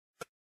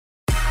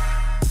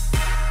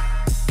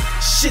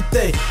Shit,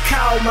 they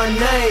call my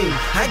name.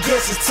 I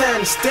guess it's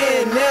time to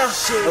stand now.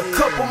 A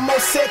couple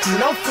more seconds and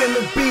I'm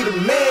finna be the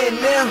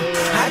man now.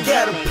 I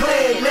got a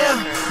plan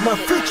now. My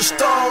future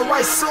star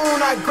right soon.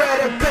 I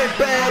grabbed that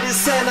paper out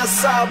his hand. I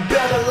saw a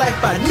better life.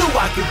 I knew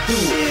I could do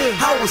it.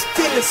 I was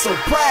feeling so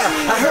proud.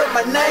 I heard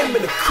my name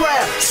in the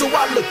crowd, so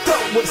I looked up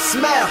with a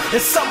smile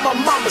and saw my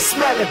mama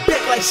smiling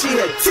back like she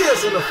had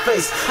tears in her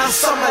face. I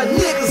saw my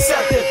niggas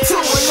out there too,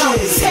 and I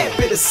was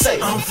happy to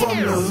say I'm from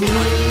the hood.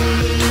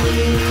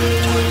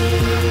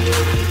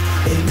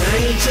 And I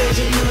ain't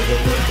changing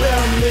nothing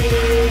about me.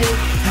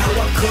 How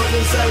I come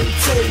is how you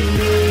take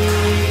me.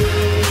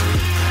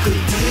 Cause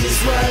this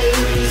right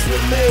here is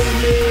what made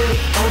me.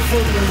 I'm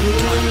from the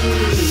hood.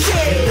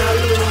 And I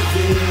love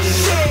it.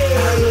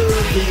 I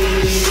love it.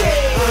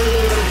 I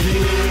love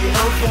it.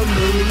 I'm from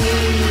the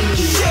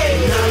hood.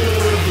 And I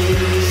love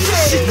it.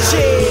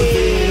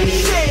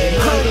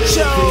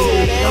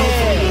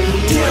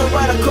 Damn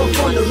right, I come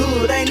from the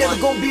hood. I ain't never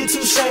gonna be too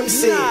ashamed to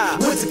say it.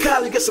 Went to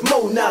college, get some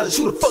more knowledge.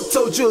 Who the fuck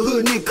told you a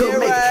hood nigga couldn't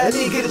make it? I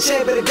didn't get a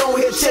chance, better go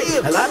ahead and take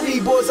it. A lot of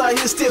these boys out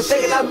here still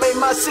faking. I made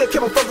myself,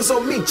 kept my focus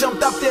on me.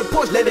 Jumped off that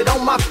porch, landed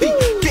on my feet.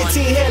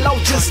 15 head low,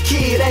 just a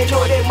kid. I ain't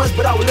know that much,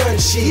 but I was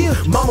learning shit.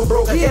 Mama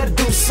broke, I had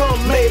to do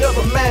something, made up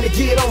a mind to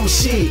get on my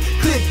shit.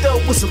 Clicked up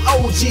with some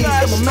OGs,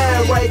 got my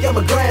mind right, got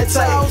my grind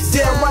tight.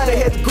 Damn right, I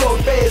had to go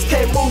fast,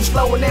 can't move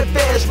slow in that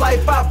fast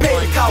life. I paid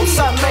the cost,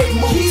 I made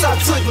moves, I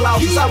took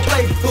losses, I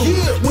played the fool.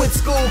 Went to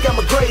school, got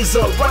my grades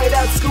up. Right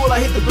out of school, I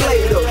hit the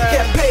blade up.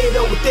 Got paid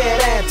up with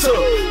that ass up.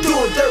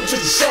 Doing dirt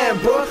just to shine,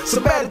 bro.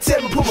 Somebody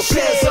tell me put my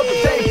pants up, but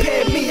they ain't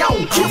paying me, I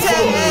don't give a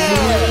fuck.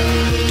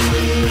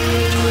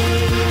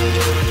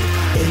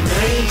 And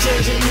I ain't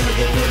changing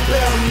nothing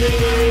about me.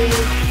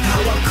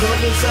 How I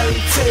come is how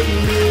you take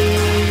me.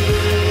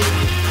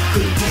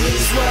 Cause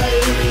this right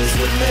here is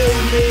what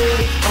made me.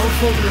 I'm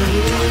from the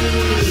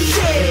hood.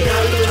 And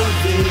I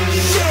love it.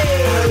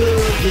 I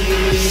love it.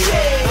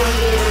 I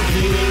love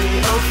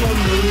it. I'm from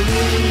the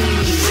hood.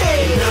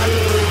 And I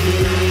love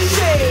it.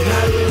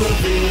 I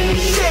love it.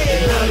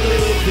 And I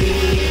love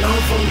it.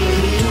 I'm from the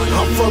hood.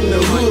 I'm from the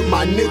hood,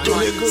 my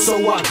nigga, so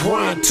I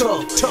grind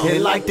tough.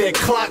 And like that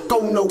clock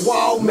on the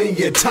wall, man,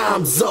 your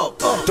time's up.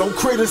 Don't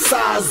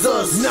criticize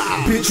us,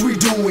 bitch, we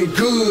doing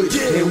good.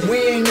 And we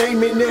ain't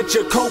aiming at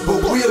your coat,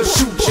 but we'll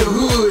shoot your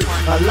hood.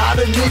 A lot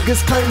of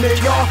niggas claim they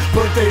are,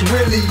 but they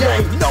really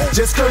ain't.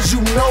 Just cause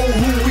you know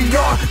who we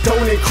are,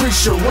 don't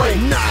increase your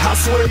rank. I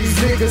swear these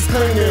niggas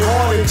claim they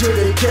hard until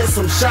they catch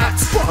some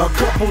shots. A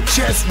couple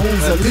chest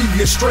wounds will leave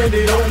you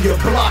stranded on your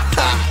block.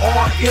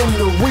 RM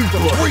the Reaper,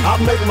 I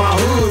make my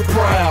hood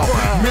proud.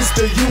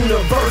 Mr.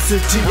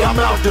 University, I'm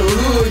out the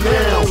hood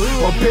now.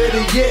 Or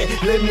better yet,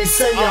 let me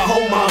say I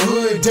hold my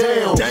hood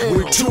down.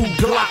 With 2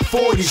 Glock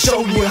 40,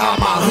 show you how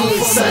my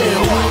hood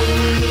sound.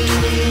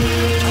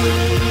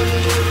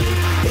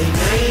 And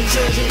I ain't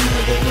changing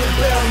nothing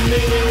about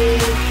me.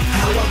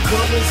 How I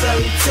come is how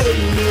you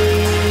take me.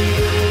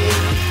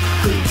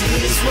 Cause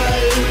this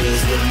right here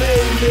is what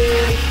made me.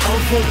 I'm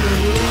from the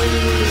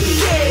hood.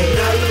 And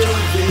I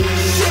love it.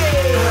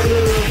 I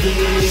love it.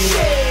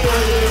 I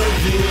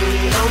love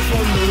it. I'm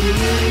from the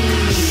hood.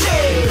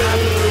 And I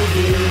love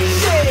it.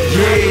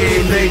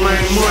 Yeah, make my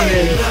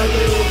money.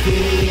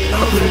 I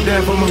put it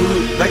down for my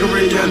hood, like a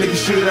real young nigga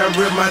should. I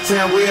rip my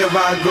town wherever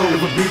I go.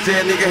 If a bitch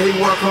ass nigga hate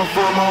where I come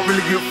from, I don't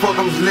really give a fuck,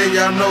 I'm just letting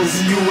y'all know. It's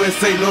the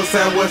USA, no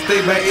Southwest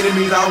state by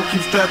enemies, I don't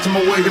keep strapped to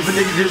my way. If a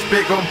nigga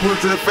disrespect, I'm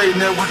put to the face.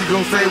 Now what you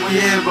gon' say,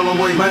 we ain't on the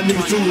way. My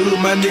niggas too hood,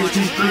 my niggas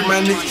too street,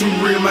 my niggas too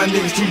real, my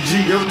niggas too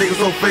G. Your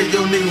niggas so fake,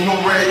 your niggas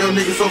won't ride, your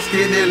niggas so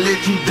scared they'll let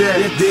you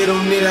die. If dead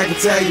on it, I can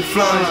tell you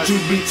flawless.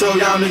 Truth be told,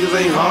 y'all niggas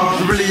ain't hard.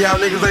 Really, y'all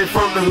niggas ain't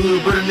from the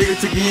hood, but a nigga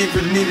took you in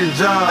cause he needed a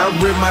job. I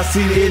rip my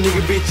city,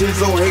 nigga bitches,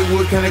 so hate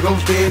what can I gon'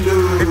 stand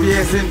up? If you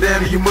ain't sitting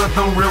down, you must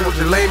don't real what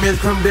your lame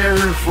ass come down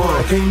here for.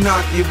 I can't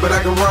knock you, but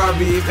I can rob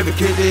you. If the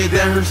kid ain't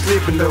down here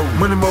slipping though.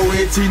 Money more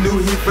NT,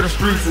 new heat for the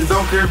streets, and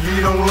don't care if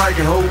you don't like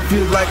it, ho.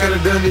 Feels like I done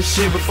done this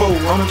shit before.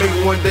 I'ma make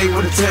it one day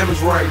when the time is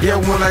right. Yeah,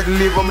 one like to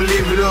live, I'ma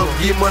live it up.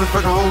 Get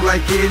motherfucking hoe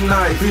like at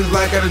night. Feels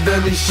like I done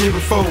done this shit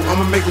before.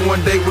 I'ma make it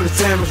one day when the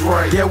time is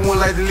right. Yeah, one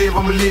like to live,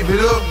 I'ma live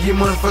it up. Get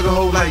motherfucking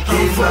hoe like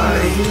at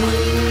night.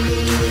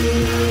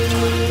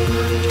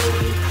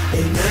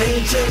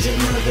 Changing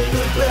nothing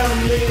about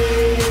me.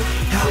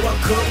 How I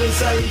come is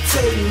how you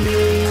take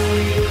me.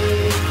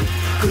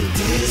 Cause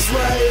this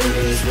right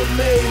here is what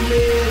made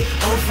me.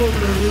 I'm from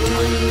the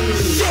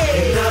hood.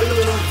 And I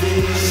love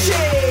it.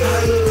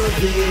 I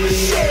love it.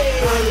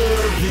 I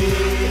love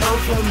it. I'm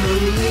from the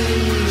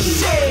hood.